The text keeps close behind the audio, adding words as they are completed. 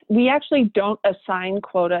we actually don't assign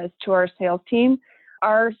quotas to our sales team.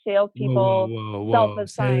 Our salespeople Whoa.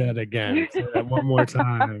 self-assign. Say that again. Say that one more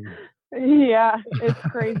time. Yeah, it's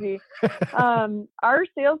crazy. Our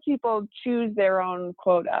salespeople choose their own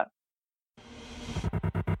quota.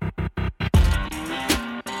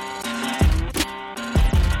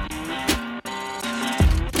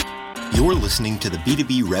 You're listening to the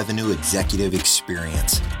B2B Revenue Executive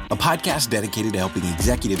Experience, a podcast dedicated to helping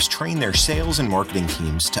executives train their sales and marketing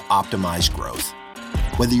teams to optimize growth.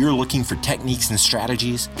 Whether you're looking for techniques and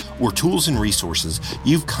strategies or tools and resources,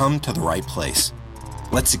 you've come to the right place.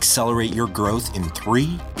 Let's accelerate your growth in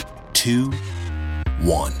 3, 2,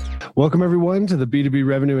 1. Welcome, everyone, to the B2B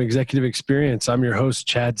Revenue Executive Experience. I'm your host,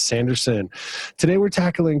 Chad Sanderson. Today, we're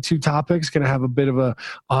tackling two topics, going to have a bit of a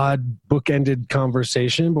odd book-ended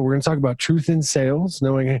conversation, but we're going to talk about truth in sales,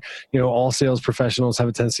 knowing, all sales professionals have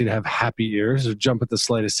a tendency to have happy ears or jump at the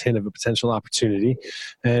slightest hint of a potential opportunity.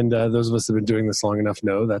 And those of us that have been doing this long enough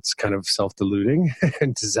know that's kind of self-deluding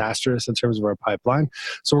and disastrous in terms of our pipeline.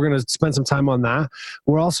 So we're going to spend some time on that.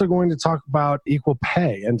 We're also going to talk about equal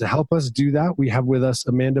pay. And to help us do that, we have with us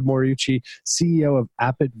Amanda Moriuchi, CEO of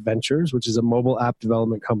Appet Ventures, which is a mobile app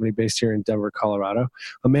development company based here in Denver, Colorado.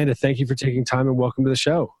 Amanda, thank you for taking time and welcome to the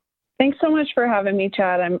show. Thanks so much for having me,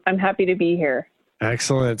 Chad. I'm happy to be here.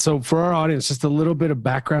 Excellent. So for our audience, just a little bit of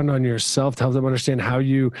background on yourself to help them understand how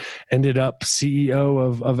you ended up CEO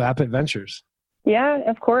of Appet Ventures. Yeah,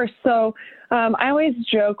 of course. So I always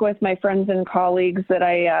joke with my friends and colleagues that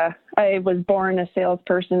I was born a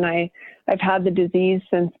salesperson. I've had the disease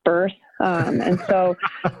since birth. And so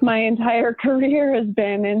my entire career has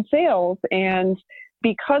been in sales. And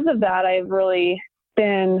because of that, I've really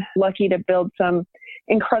been lucky to build some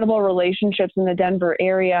incredible relationships in the Denver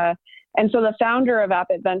area. And so the founder of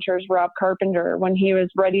Appet Ventures, Rob Carpenter, when he was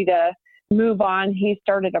ready to move on, he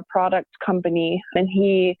started a product company, and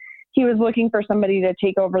he was looking for somebody to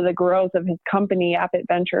take over the growth of his company, Appet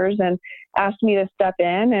Ventures, and asked me to step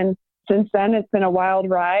in. And since then, it's been a wild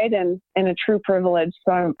ride and a true privilege.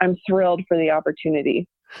 So I'm thrilled for the opportunity.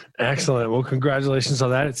 Excellent. Well, congratulations on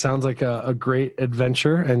that. It sounds like a great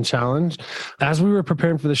adventure and challenge. As we were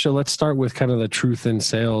preparing for the show, let's start with kind of the truth in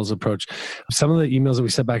sales approach. Some of the emails that we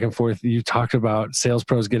sent back and forth, you talked about sales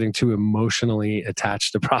pros getting too emotionally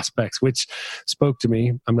attached to prospects, which spoke to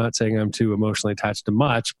me. I'm not saying I'm too emotionally attached to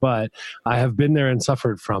much, but I have been there and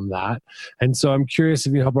suffered from that. And so I'm curious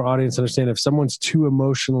if you help our audience understand, if someone's too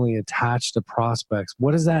emotionally attached to prospects,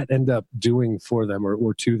 what does that end up doing for them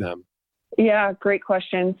or to them? Yeah, great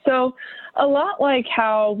question. So a lot like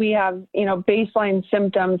how we have, baseline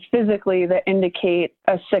symptoms physically that indicate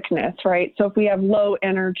a sickness, right? So if we have low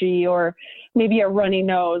energy or maybe a runny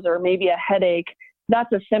nose or maybe a headache, that's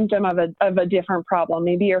a symptom of a different problem.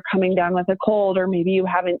 Maybe you're coming down with a cold, or maybe you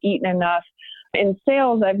haven't eaten enough. In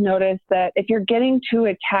sales, I've noticed that if you're getting too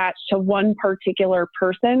attached to one particular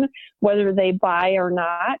person, whether they buy or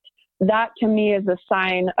not, that to me is a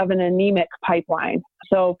sign of an anemic pipeline.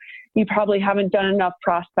 So you probably haven't done enough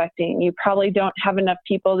prospecting. You probably don't have enough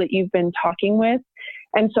people that you've been talking with.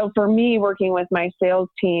 And so for me, working with my sales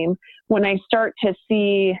team, when I start to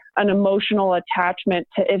see an emotional attachment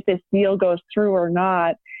to if this deal goes through or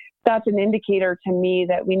not, that's an indicator to me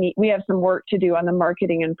that we have some work to do on the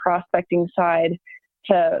marketing and prospecting side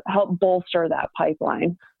to help bolster that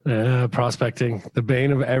pipeline. Prospecting, the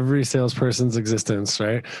bane of every salesperson's existence,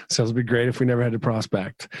 right? Sales would be great if we never had to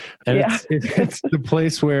prospect. And it's the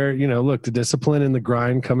place where, look, the discipline and the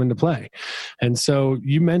grind come into play. And so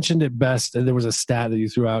you mentioned it best, and there was a stat that you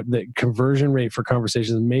threw out, that conversion rate for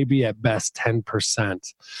conversations may be at best 10%. Can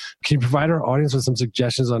you provide our audience with some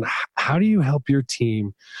suggestions on how do you help your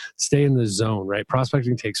team stay in the zone, right?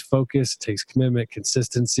 Prospecting takes focus, it takes commitment,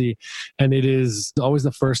 consistency, and it is always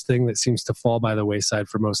the first thing that seems to fall by the wayside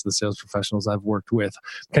for most of the sales professionals I've worked with.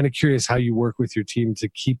 I'm kind of curious how you work with your team to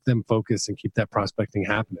keep them focused and keep that prospecting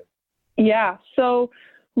happening. Yeah. So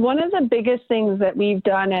one of the biggest things that we've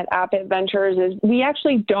done at Appet Ventures is we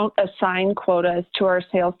actually don't assign quotas to our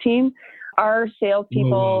sales team. Our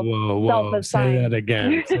salespeople self-assign. Say that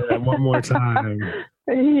again. Say that one more time.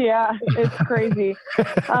 Yeah, it's crazy.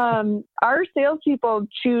 Our salespeople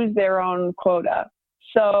choose their own quota.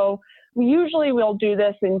 So usually we'll do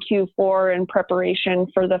this in Q4 in preparation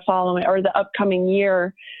for the following or the upcoming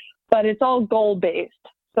year, but it's all goal-based.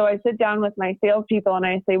 So I sit down with my salespeople and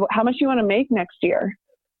I say, well, how much do you want to make next year?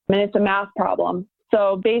 And it's a math problem.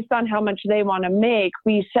 So based on how much they want to make,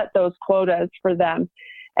 we set those quotas for them.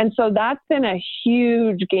 And so that's been a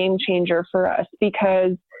huge game changer for us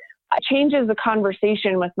because it changes the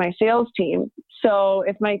conversation with my sales team. So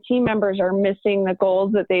if my team members are missing the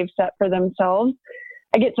goals that they've set for themselves,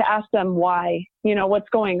 I get to ask them why, what's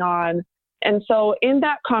going on. And so in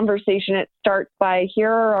that conversation, it starts by,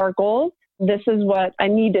 here are our goals. This is what I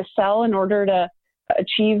need to sell in order to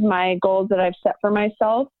achieve my goals that I've set for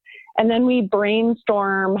myself. And then we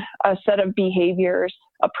brainstorm a set of behaviors,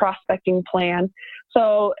 a prospecting plan.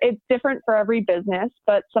 So it's different for every business,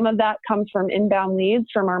 but some of that comes from inbound leads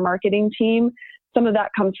from our marketing team. Some of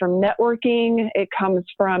that comes from networking. It comes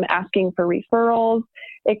from asking for referrals.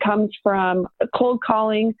 It comes from cold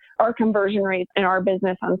calling. Our conversion rates in our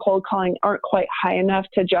business on cold calling aren't quite high enough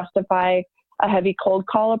to justify a heavy cold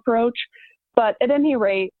call approach. But at any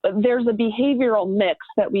rate, there's a behavioral mix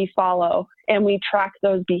that we follow, and we track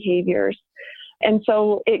those behaviors. And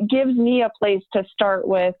so it gives me a place to start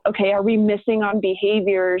with, okay, are we missing on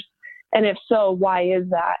behaviors? And if so, why is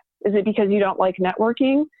that? Is it because you don't like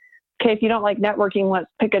networking? Okay, if you don't like networking, let's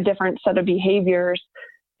pick a different set of behaviors.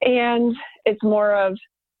 And it's more of,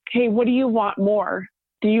 okay, what do you want more?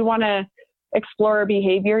 Do you want to explore a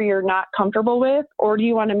behavior you're not comfortable with, or do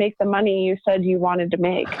you want to make the money you said you wanted to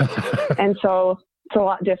make? And so it's a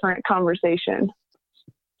lot different conversation.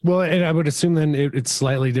 Well, and I would assume then it's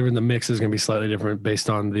slightly different. The mix is going to be slightly different based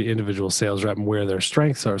on the individual sales rep and where their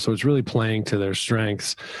strengths are. So it's really playing to their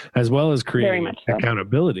strengths as well as creating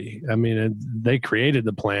accountability. I mean, they created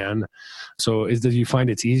the plan. So did you find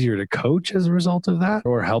it's easier to coach as a result of that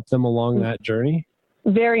or help them along that journey?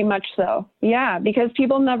 Very much so. Yeah, because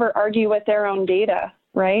people never argue with their own data,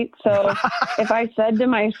 right? So if I said to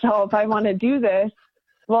myself, I want to do this,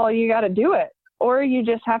 well, you got to do it. Or you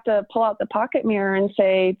just have to pull out the pocket mirror and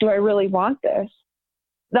say, do I really want this?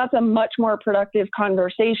 That's a much more productive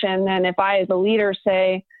conversation than if I, as a leader,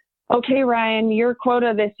 say, okay, Ryan, your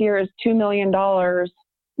quota this year is $2 million.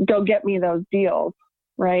 Go get me those deals,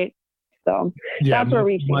 right? So that's where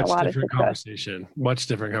we've seen a lot of success. Much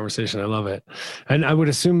different conversation. I love it. And I would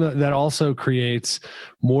assume that also creates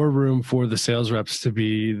more room for the sales reps to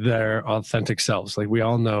be their authentic selves. Like we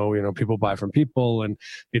all know, people buy from people, and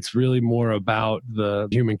it's really more about the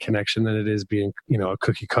human connection than it is being, a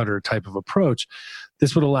cookie cutter type of approach.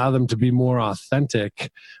 This would allow them to be more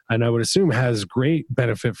authentic, and I would assume has great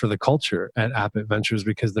benefit for the culture at Abbott Ventures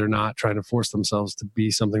because they're not trying to force themselves to be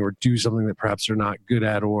something or do something that perhaps they're not good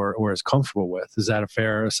at or as comfortable with. Is that a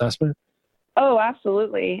fair assessment? Oh,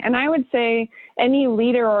 absolutely. And I would say any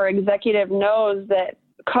leader or executive knows that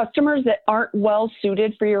customers that aren't well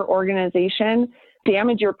suited for your organization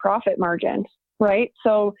damage your profit margin, right?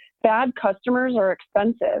 So bad customers are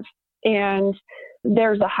expensive. And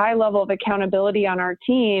there's a high level of accountability on our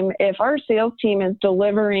team. If our sales team is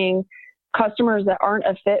delivering customers that aren't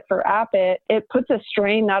a fit for Abbott, it puts a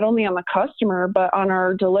strain not only on the customer, but on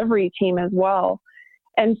our delivery team as well.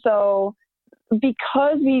 And so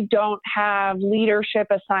because we don't have leadership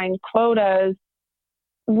assigned quotas,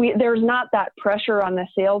 there's not that pressure on the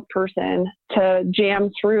salesperson to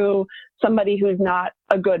jam through somebody who's not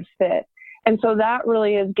a good fit. And so that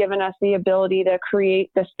really has given us the ability to create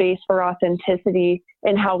the space for authenticity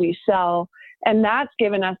in how we sell. And that's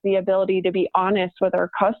given us the ability to be honest with our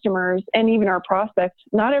customers and even our prospects.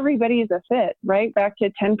 Not everybody is a fit, right? Back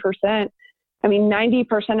to 10%. I mean, 90%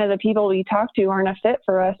 of the people we talk to aren't a fit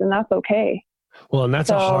for us, and that's okay. Well, and that's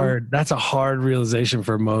a hard realization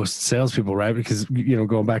for most salespeople, right? Because,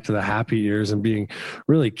 going back to the happy years and being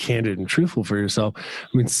really candid and truthful for yourself.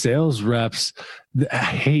 I mean, sales reps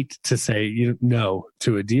hate to say no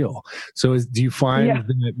to a deal. So do you find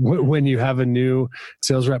that when you have a new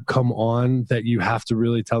sales rep come on that you have to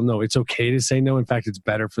really tell them, no, it's okay to say no. In fact, it's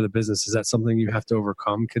better for the business. Is that something you have to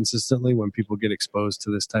overcome consistently when people get exposed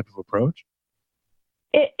to this type of approach?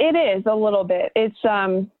 It is a little bit. It's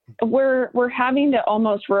we're having to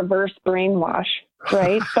almost reverse brainwash,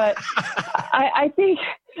 right? But I think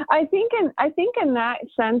in that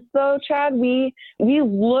sense, though, Chad, we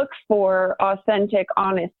look for authentic,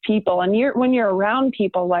 honest people, and when you're around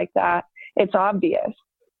people like that, it's obvious.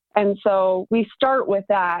 And so we start with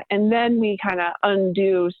that, and then we kind of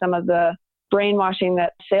undo some of the brainwashing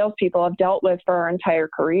that salespeople have dealt with for our entire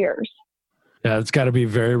careers. Yeah, it's got to be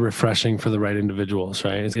very refreshing for the right individuals,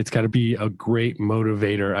 right? It's got to be a great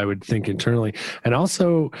motivator, I would think, internally. And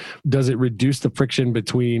also, does it reduce the friction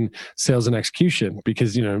between sales and execution?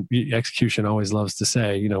 Because, execution always loves to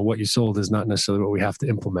say, what you sold is not necessarily what we have to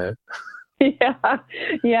implement.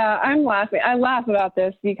 Yeah, I'm laughing. I laugh about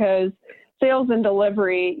this because sales and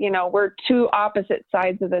delivery, we're two opposite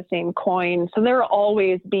sides of the same coin. So there will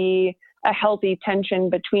always be a healthy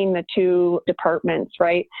tension between the two departments,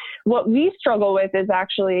 right? What we struggle with is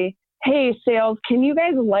actually hey, sales, can you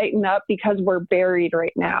guys lighten up because we're buried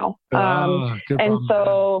right now? And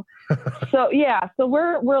so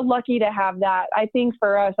we're lucky to have that. I think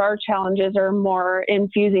for us, our challenges are more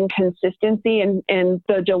infusing consistency in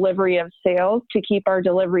the delivery of sales to keep our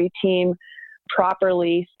delivery team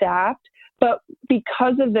properly staffed. But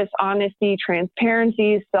because of this honesty,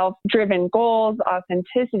 transparency, self-driven goals,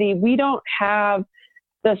 authenticity, we don't have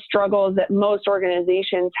the struggles that most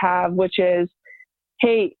organizations have, which is,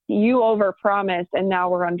 hey, you overpromised and now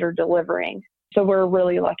we're under delivering. So we're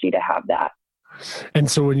really lucky to have that. And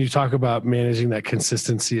so when you talk about managing that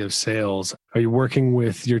consistency of sales, are you working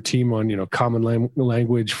with your team on, common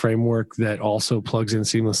language framework that also plugs in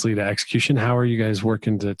seamlessly to execution? How are you guys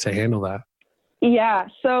working to handle that? Yeah,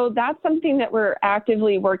 so that's something that we're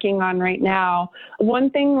actively working on right now. One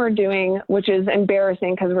thing we're doing, which is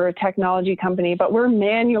embarrassing because we're a technology company, but we're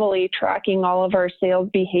manually tracking all of our sales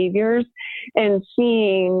behaviors and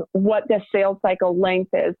seeing what the sales cycle length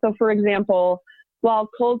is. So for example, while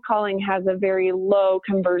cold calling has a very low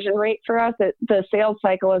conversion rate for us, the sales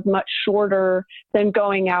cycle is much shorter than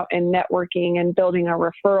going out and networking and building a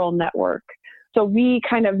referral network. So we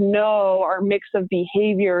kind of know our mix of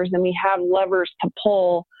behaviors and we have levers to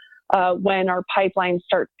pull when our pipeline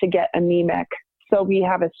starts to get anemic. So we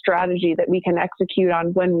have a strategy that we can execute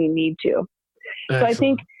on when we need to. Excellent. So I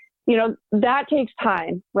think, that takes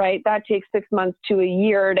time, right? That takes 6 months to a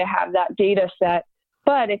year to have that data set.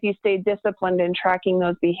 But if you stay disciplined in tracking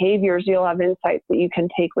those behaviors, you'll have insights that you can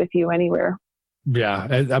take with you anywhere. Yeah.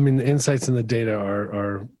 I mean, the insights and the data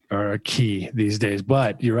are a key these days,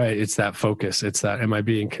 but you're right. It's that focus. It's that, am I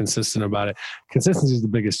being consistent about it? Consistency is the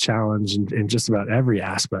biggest challenge in just about every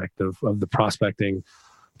aspect of the prospecting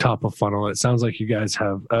top of funnel. It sounds like you guys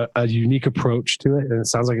have a unique approach to it, and it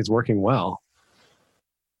sounds like it's working well.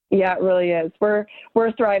 Yeah, it really is. We're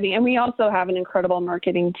thriving. And we also have an incredible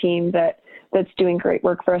marketing team that's doing great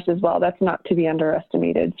work for us as well. That's not to be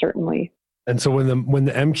underestimated, certainly. And so when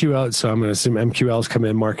the MQL, so I'm going to assume MQLs come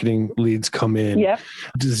in, marketing leads come in. Yep.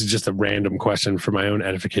 This is just a random question for my own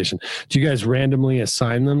edification. Do you guys randomly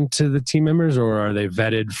assign them to the team members, or are they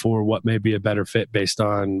vetted for what may be a better fit based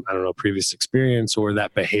on, previous experience or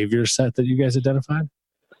that behavior set that you guys identified?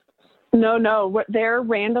 No, they're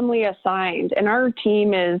randomly assigned, and our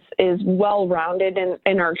team is well-rounded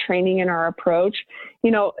in our training and our approach.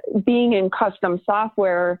 Being in custom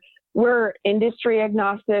software, we're industry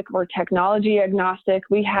agnostic, we're technology agnostic.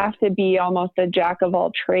 We have to be almost a jack of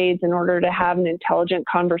all trades in order to have an intelligent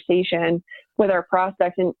conversation with our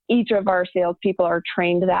prospects, and each of our salespeople are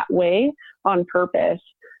trained that way on purpose.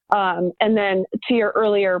 And then to your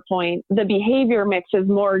earlier point, the behavior mix is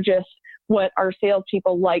more just what our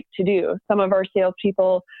salespeople like to do. Some of our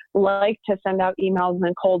salespeople like to send out emails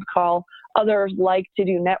and cold call. Others like to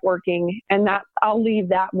do networking, and I'll leave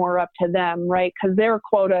that more up to them, right? Because their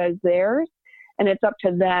quota is theirs, and it's up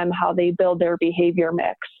to them how they build their behavior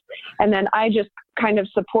mix. And then I just kind of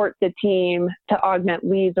support the team to augment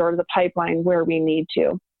leads or the pipeline where we need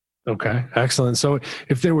to. Okay, excellent. So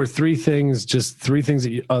if there were three things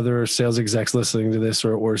that other sales execs listening to this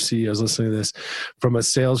or CEOs listening to this from a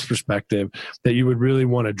sales perspective that you would really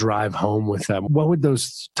want to drive home with them, what would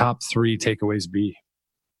those top three takeaways be?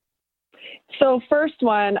 So first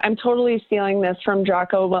one, I'm totally stealing this from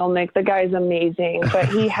Jocko Willink. The guy's amazing, but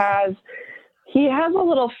he has a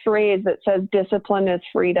little phrase that says discipline is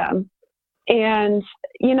freedom. And,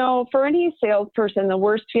 for any salesperson, the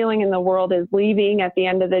worst feeling in the world is leaving at the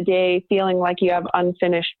end of the day feeling like you have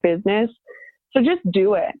unfinished business. So just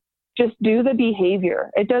do it. Just do the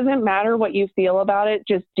behavior. It doesn't matter what you feel about it.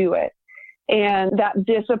 Just do it. And that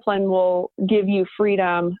discipline will give you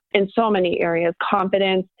freedom in so many areas.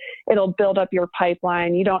 Confidence, it'll build up your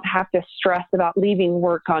pipeline. You don't have to stress about leaving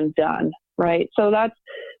work undone, right? So that's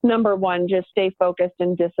number one, just stay focused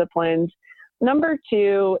and disciplined. Number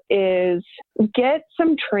two is get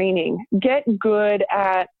some training. Get good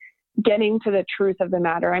at getting to the truth of the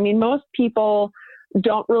matter. I mean, most people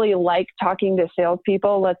don't really like talking to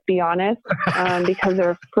salespeople, let's be honest, because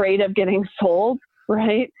they're afraid of getting sold,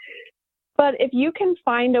 right? But if you can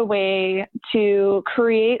find a way to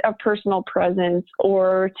create a personal presence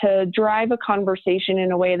or to drive a conversation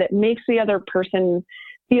in a way that makes the other person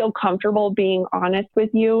feel comfortable being honest with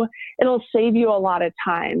you, it'll save you a lot of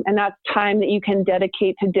time. And that's time that you can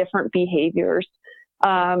dedicate to different behaviors,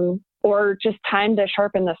 or just time to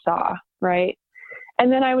sharpen the saw, right?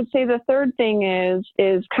 And then I would say the third thing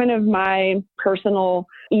is kind of my personal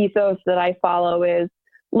ethos that I follow is,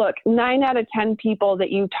 look, 9 out of 10 people that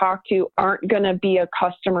you talk to aren't going to be a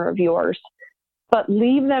customer of yours, but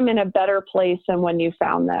leave them in a better place than when you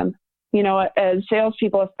found them. As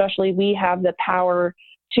salespeople, especially, we have the power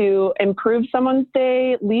to improve someone's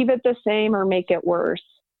day, leave it the same, or make it worse.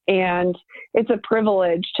 And it's a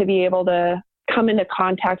privilege to be able to come into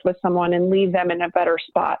contact with someone and leave them in a better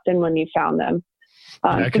spot than when you found them.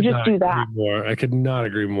 So just do that. I could not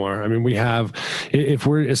agree more. I mean, we have, if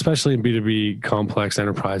we're, especially in B2B complex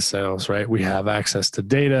enterprise sales, right? We have access to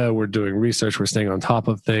data. We're doing research. We're staying on top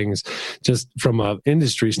of things. Just from an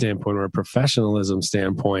industry standpoint or a professionalism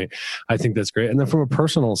standpoint, I think that's great. And then from a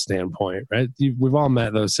personal standpoint, right? We've all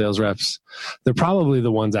met those sales reps. They're probably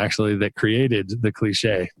the ones actually that created the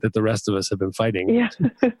cliche that the rest of us have been fighting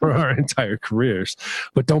for our entire careers.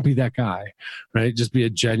 But don't be that guy, right? Just be a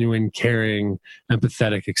genuine, caring,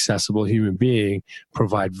 empathetic, accessible human being,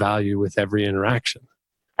 provide value with every interaction.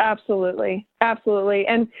 Absolutely. Absolutely.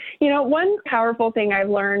 And, one powerful thing I've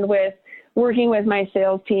learned with working with my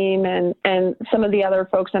sales team and some of the other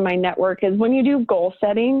folks in my network is when you do goal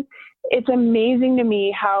setting, it's amazing to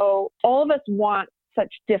me how all of us want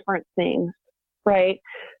such different things, right?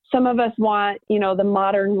 Some of us want, the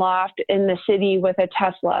modern loft in the city with a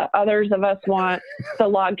Tesla. Others of us want the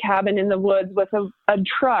log cabin in the woods with a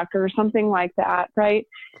truck or something like that, right?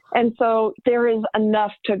 And so there is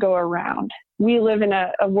enough to go around. We live in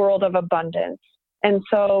a world of abundance. And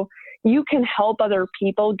so you can help other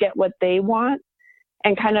people get what they want,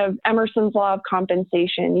 and kind of Emerson's law of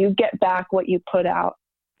compensation. You get back what you put out.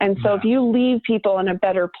 And so if you leave people in a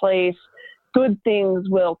better place, good things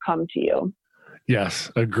will come to you.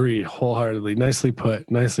 Yes, agreed wholeheartedly. Nicely put.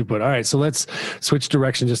 Nicely put. All right, so let's switch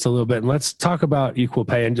direction just a little bit and let's talk about equal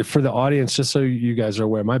pay. And for the audience, just so you guys are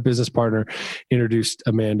aware, my business partner introduced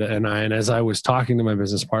Amanda and I. And as I was talking to my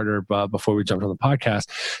business partner before we jumped on the podcast,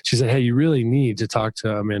 she said, "Hey, you really need to talk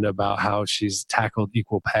to Amanda about how she's tackled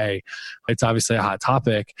equal pay. It's obviously a hot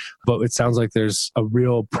topic, but it sounds like there's a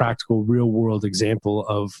real practical, real world example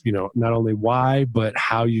of, not only why, but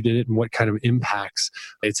how you did it and what kind of impacts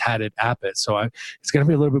it's had at Abbott." So it's going to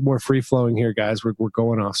be a little bit more free-flowing here, guys. We're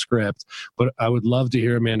going off script, but I would love to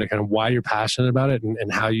hear, Amanda, kind of why you're passionate about it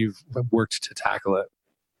and how you've worked to tackle it.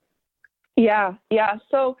 Yeah.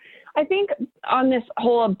 So I think on this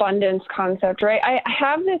whole abundance concept, right, I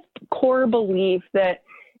have this core belief that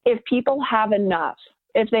if people have enough,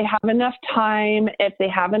 if they have enough time, if they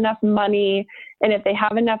have enough money, and if they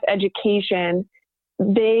have enough education,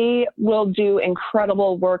 they will do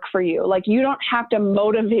incredible work for you. Like, you don't have to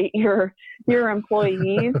motivate your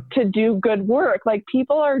employees to do good work. Like,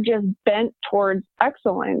 people are just bent towards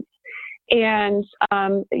excellence. And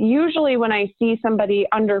usually when I see somebody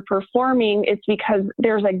underperforming, it's because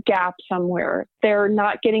there's a gap somewhere. They're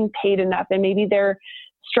not getting paid enough, and maybe they're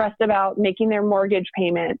stressed about making their mortgage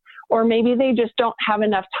payment, or maybe they just don't have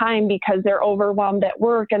enough time because they're overwhelmed at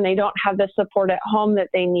work and they don't have the support at home that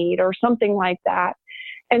they need, or something like that.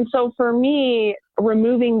 And so for me,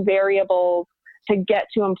 removing variables to get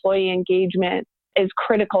to employee engagement is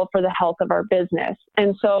critical for the health of our business.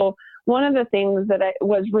 And so one of the things that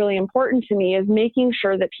was really important to me is making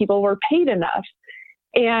sure that people were paid enough.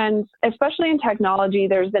 And especially in technology,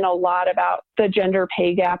 there's been a lot about the gender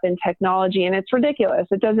pay gap in technology, and it's ridiculous.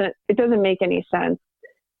 It doesn't make any sense.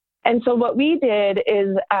 And so what we did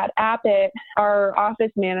is at Abbott, our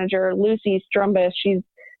office manager, Lucy Strumbus, she's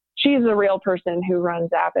a real person who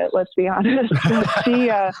runs Abbott, let's be honest.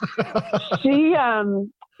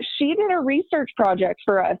 She did a research project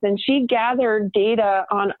for us, and she gathered data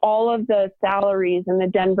on all of the salaries in the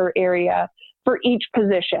Denver area for each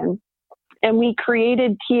position. And we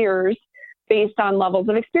created tiers based on levels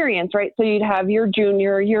of experience, right? So you'd have your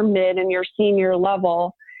junior, your mid, and your senior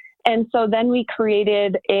level. And so then we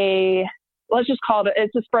created let's just call it,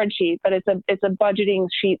 it's a spreadsheet, but it's a budgeting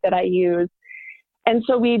sheet that I use. And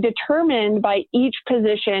so we determined by each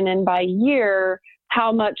position and by year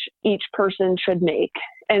how much each person should make.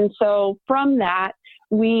 And so from that,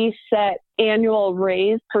 we set annual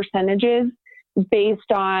raise percentages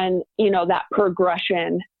based on, that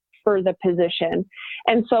progression for the position.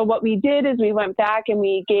 And so what we did is we went back and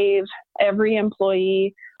we gave every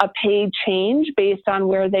employee a pay change based on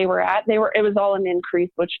where they were at. It was all an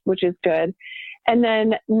increase, which is good. And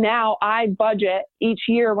then now I budget each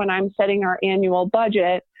year when I'm setting our annual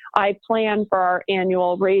budget, I plan for our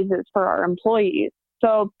annual raises for our employees.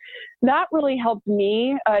 So that really helped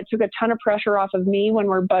me. It took a ton of pressure off of me when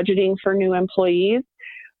we're budgeting for new employees.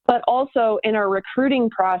 But also in our recruiting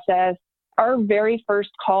process, our very first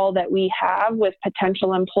call that we have with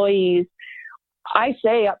potential employees, I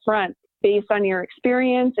say up front, based on your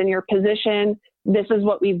experience and your position, this is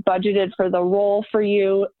what we've budgeted for the role for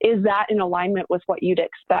you. Is that in alignment with what you'd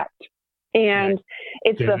expect? And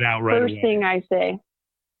it's the first thing I say.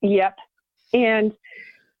 Yep. And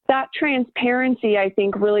that transparency, I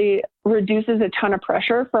think, really reduces a ton of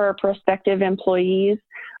pressure for our prospective employees.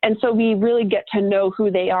 And so we really get to know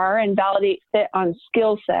who they are and validate fit on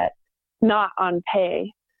skill set, not on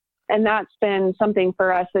pay. And that's been something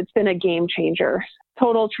for us that's been a game changer.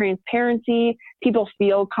 Total transparency. People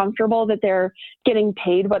feel comfortable that they're getting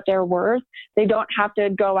paid what they're worth. They don't have to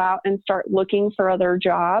go out and start looking for other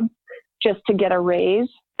jobs just to get a raise.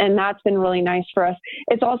 And that's been really nice for us.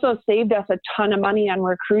 It's also saved us a ton of money on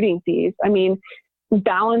recruiting fees. I mean,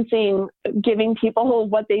 balancing giving people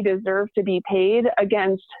what they deserve to be paid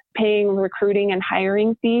against paying recruiting and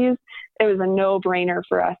hiring fees, it was a no-brainer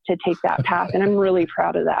for us to take that path. And I'm really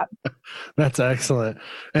proud of that. That's excellent.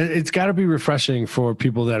 And it's got to be refreshing for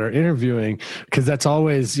people that are interviewing, because that's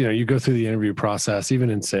always, you go through the interview process,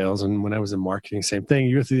 even in sales. And when I was in marketing, same thing.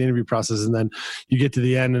 You go through the interview process and then you get to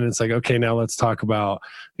the end and it's like, okay, now let's talk about,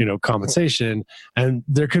 compensation. And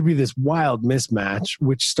there could be this wild mismatch,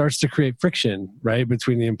 which starts to create friction, right,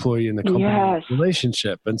 between the employee and the company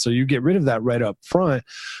relationship. And so you get rid of that right up front.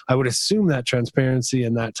 I would assume that transparency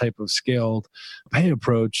and that type of scaled pay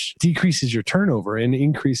approach decreases your turnover and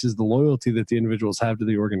increases the loyalty that the individuals have to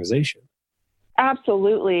the organization.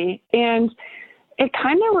 Absolutely. And it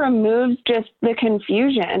kind of removes just the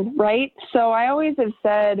confusion, right? So I always have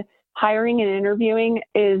said hiring and interviewing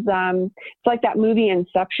is it's like that movie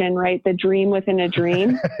Inception, right? The dream within a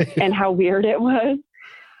dream and how weird it was.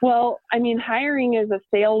 Well, I mean, hiring is a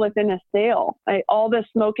sale within a sale. All the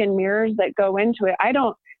smoke and mirrors that go into it.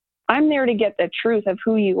 I'm there to get the truth of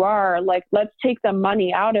who you are. Like, let's take the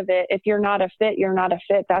money out of it. If you're not a fit, you're not a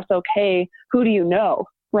fit. That's okay. Who do you know?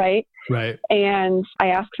 Right. Right. And I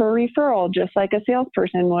ask for a referral just like a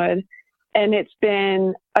salesperson would. And it's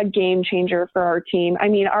been a game changer for our team. I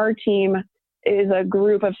mean, our team is a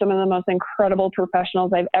group of some of the most incredible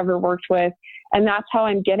professionals I've ever worked with. And that's how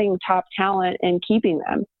I'm getting top talent and keeping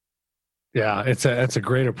them. Yeah, it's a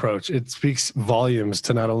great approach. It speaks volumes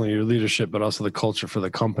to not only your leadership, but also the culture for the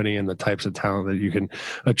company and the types of talent that you can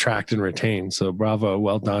attract and retain. So bravo,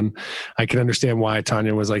 well done. I can understand why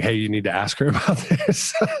Tanya was like, hey, you need to ask her about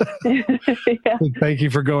this. Yeah. Thank you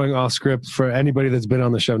for going off script. For anybody that's been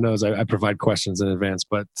on the show knows I provide questions in advance,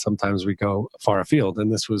 but sometimes we go far afield, and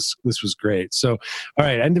this was great. So, all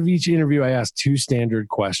right, end of each interview, I ask 2 standard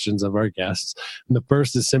questions of our guests. And the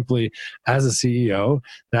first is simply, as a CEO,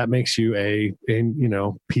 that makes you in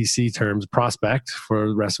PC terms, prospect. For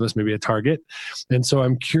the rest of us, maybe a target. And so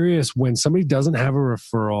I'm curious, when somebody doesn't have a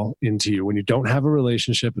referral into you, when you don't have a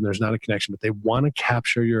relationship and there's not a connection, but they want to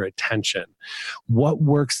capture your attention, what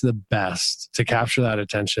works the best to capture that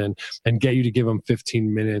attention and get you to give them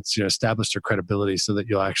 15 minutes, establish their credibility so that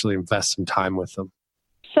you'll actually invest some time with them?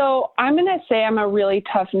 So I'm going to say I'm a really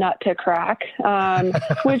tough nut to crack,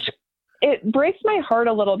 which it breaks my heart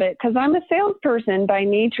a little bit because I'm a salesperson by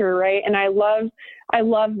nature, right? And I love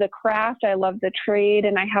the craft, I love the trade,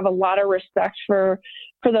 and I have a lot of respect for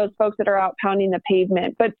those folks that are out pounding the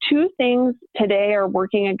pavement. But 2 things today are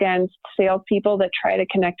working against salespeople that try to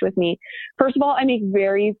connect with me. First of all, I make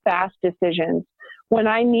very fast decisions. When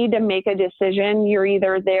I need to make a decision, you're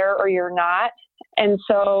either there or you're not. And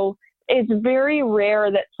so it's very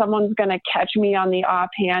rare that someone's going to catch me on the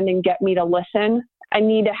offhand and get me to listen. I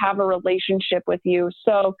need to have a relationship with you.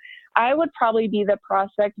 So I would probably be the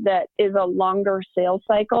prospect that is a longer sales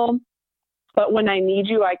cycle. But when I need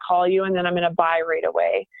you, I call you and then I'm going to buy right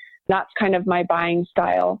away. That's kind of my buying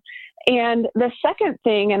style. And the second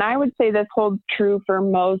thing, and I would say this holds true for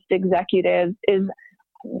most executives, is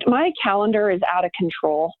my calendar is out of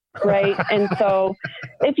control, right? And so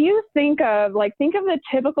if you think of the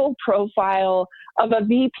typical profile of a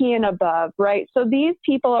VP and above, right? So these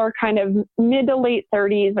people are kind of mid to late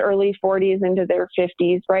 30s, early 40s into their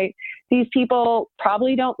 50s, right? These people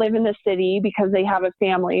probably don't live in the city because they have a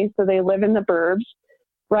family, so they live in the burbs,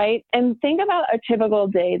 right? And think about a typical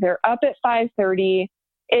day. They're up at 5:30.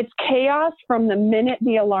 It's chaos from the minute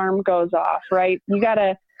the alarm goes off, right? You got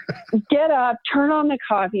to get up, turn on the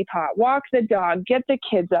coffee pot, walk the dog, get the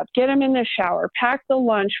kids up, get them in the shower, pack the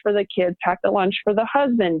lunch for the kids, pack the lunch for the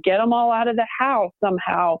husband, get them all out of the house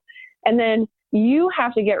somehow. And then you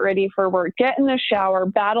have to get ready for work, get in the shower,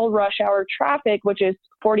 battle rush hour traffic, which is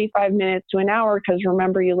 45 minutes to an hour because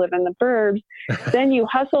remember you live in the burbs. Then you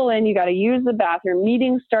hustle in, you got to use the bathroom.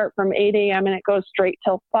 Meetings start from 8 a.m. and it goes straight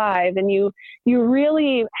till 5. And you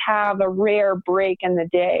really have a rare break in the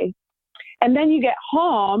day. And then you get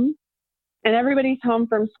home and everybody's home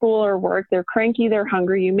from school or work. They're cranky, they're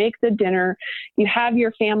hungry. You make the dinner, you have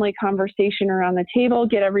your family conversation around the table,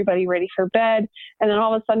 get everybody ready for bed. And then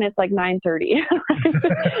all of a sudden it's like 9:30.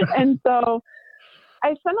 And so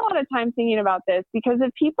I spend a lot of time thinking about this, because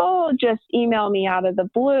if people just email me out of the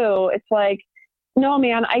blue, it's like, no,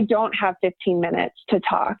 man, I don't have 15 minutes to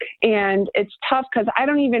talk. And it's tough because I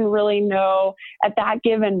don't even really know at that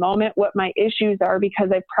given moment what my issues are, because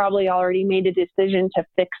I've probably already made a decision to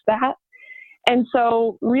fix that. And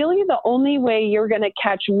so really the only way you're going to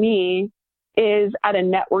catch me is at a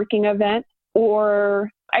networking event,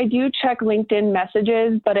 or I do check LinkedIn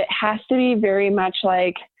messages, but it has to be very much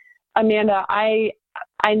like, Amanda,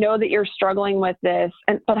 I know that you're struggling with this,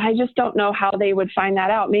 but I just don't know how they would find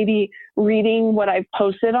that out. Maybe reading what I've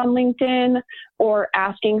posted on LinkedIn, or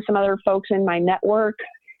asking some other folks in my network.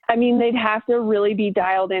 I mean, they'd have to really be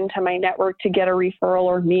dialed into my network to get a referral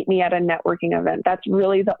or meet me at a networking event. That's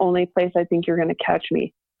really the only place I think you're going to catch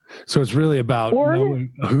me. So it's really about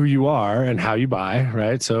knowing who you are and how you buy,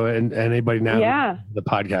 right? So, and anybody now the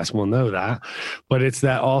podcast will know that, but it's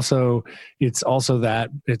also that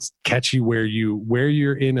it's catchy where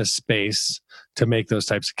you're in a space to make those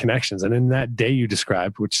types of connections. And in that day you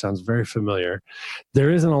described, which sounds very familiar,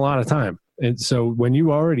 there isn't a lot of time. And so when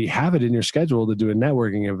you already have it in your schedule to do a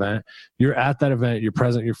networking event, you're at that event, you're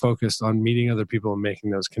present, you're focused on meeting other people and making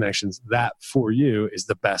those connections. That for you is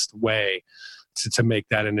the best way to make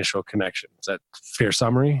that initial connection. Is that a fair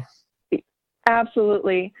summary?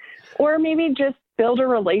 Absolutely. Or maybe just build a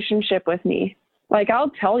relationship with me. Like,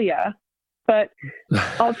 I'll tell you, but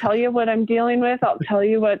I'll tell you what I'm dealing with. I'll tell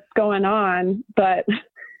you what's going on, but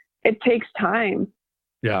it takes time.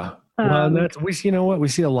 Yeah. Well, we see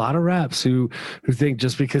a lot of reps who think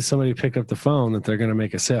just because somebody picked up the phone that they're going to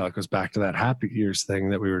make a sale. It goes back to that happy years thing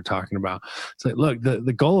that we were talking about. It's like, look,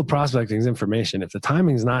 the goal of prospecting is information. If the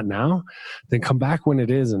timing's not now, then come back when it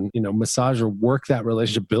is, and massage or work that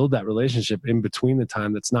relationship, build that relationship in between the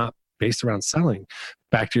time that's not based around selling.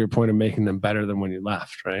 Back to your point of making them better than when you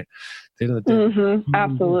left, right?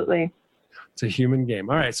 Absolutely. It's a human game.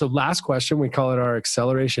 All right. So last question, we call it our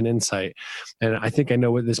acceleration insight. And I think I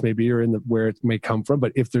know what this may be, or where it may come from.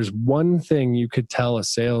 But if there's one thing you could tell a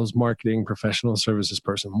sales, marketing, professional services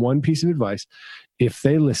person, one piece of advice, if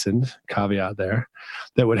they listened, caveat there,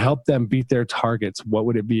 that would help them beat their targets, what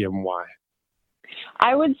would it be and why?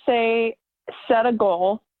 I would say set a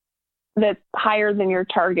goal that's higher than your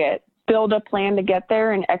target. Build a plan to get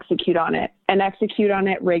there and execute on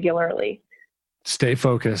it regularly. Stay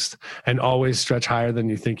focused and always stretch higher than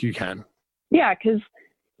you think you can. Yeah, because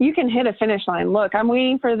you can hit a finish line. Look, I'm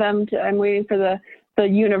waiting for the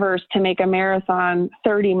universe to make a marathon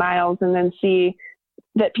 30 miles and then see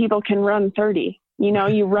that people can run 30.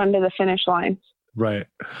 You run to the finish line. Right.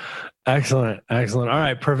 Excellent. All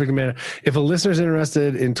right. Perfect, Amanda. If a listener's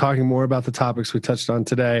interested in talking more about the topics we touched on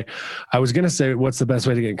today, I was going to say, what's the best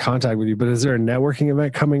way to get in contact with you? But is there a networking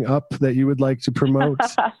event coming up that you would like to promote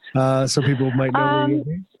so people might know?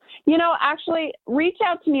 Actually, reach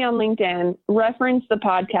out to me on LinkedIn, reference the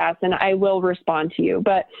podcast, and I will respond to you.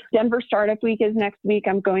 But Denver Startup Week is next week.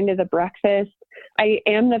 I'm going to the breakfast. I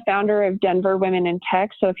am the founder of Denver Women in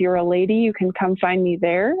Tech. So if you're a lady, you can come find me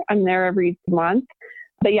there. I'm there every month.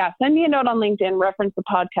 But yeah, send me a note on LinkedIn, reference the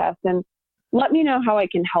podcast, and let me know how I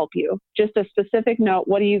can help you. Just a specific note.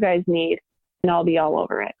 What do you guys need? And I'll be all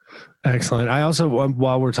over it. Excellent. I also,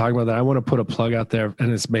 while we're talking about that, I want to put a plug out there,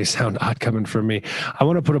 and this may sound odd coming from me. I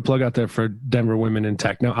want to put a plug out there for Denver Women in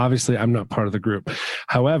Tech. Now, obviously, I'm not part of the group.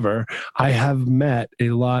 However, I have met a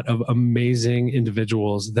lot of amazing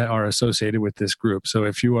individuals that are associated with this group. So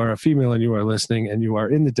if you are a female and you are listening and you are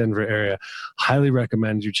in the Denver area, highly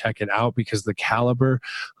recommend you check it out, because the caliber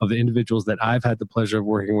of the individuals that I've had the pleasure of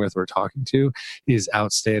working with or talking to is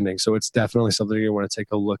outstanding. So it's definitely something you want to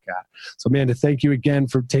take a look at. So, Amanda, thank you again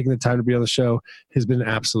for taking the time to be on the show. It has been an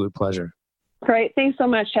absolute pleasure. Great. Thanks so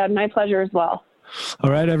much, Chad. My pleasure as well. All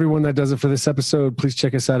right, everyone, that does it for this episode. Please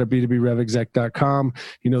check us out at b2brevexec.com.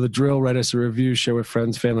 You know the drill. Write us a review, share with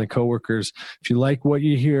friends, family, coworkers. If you like what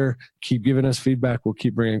you hear, keep giving us feedback. We'll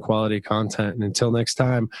keep bringing quality content. And until next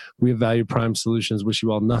time, we at Value Prime Solutions wish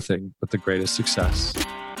you all nothing but the greatest success.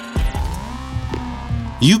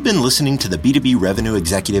 You've been listening to the B2B Revenue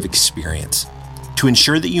Executive Experience. To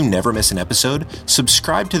ensure that you never miss an episode,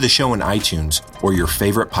 subscribe to the show in iTunes or your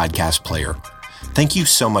favorite podcast player. Thank you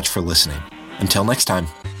so much for listening. Until next time.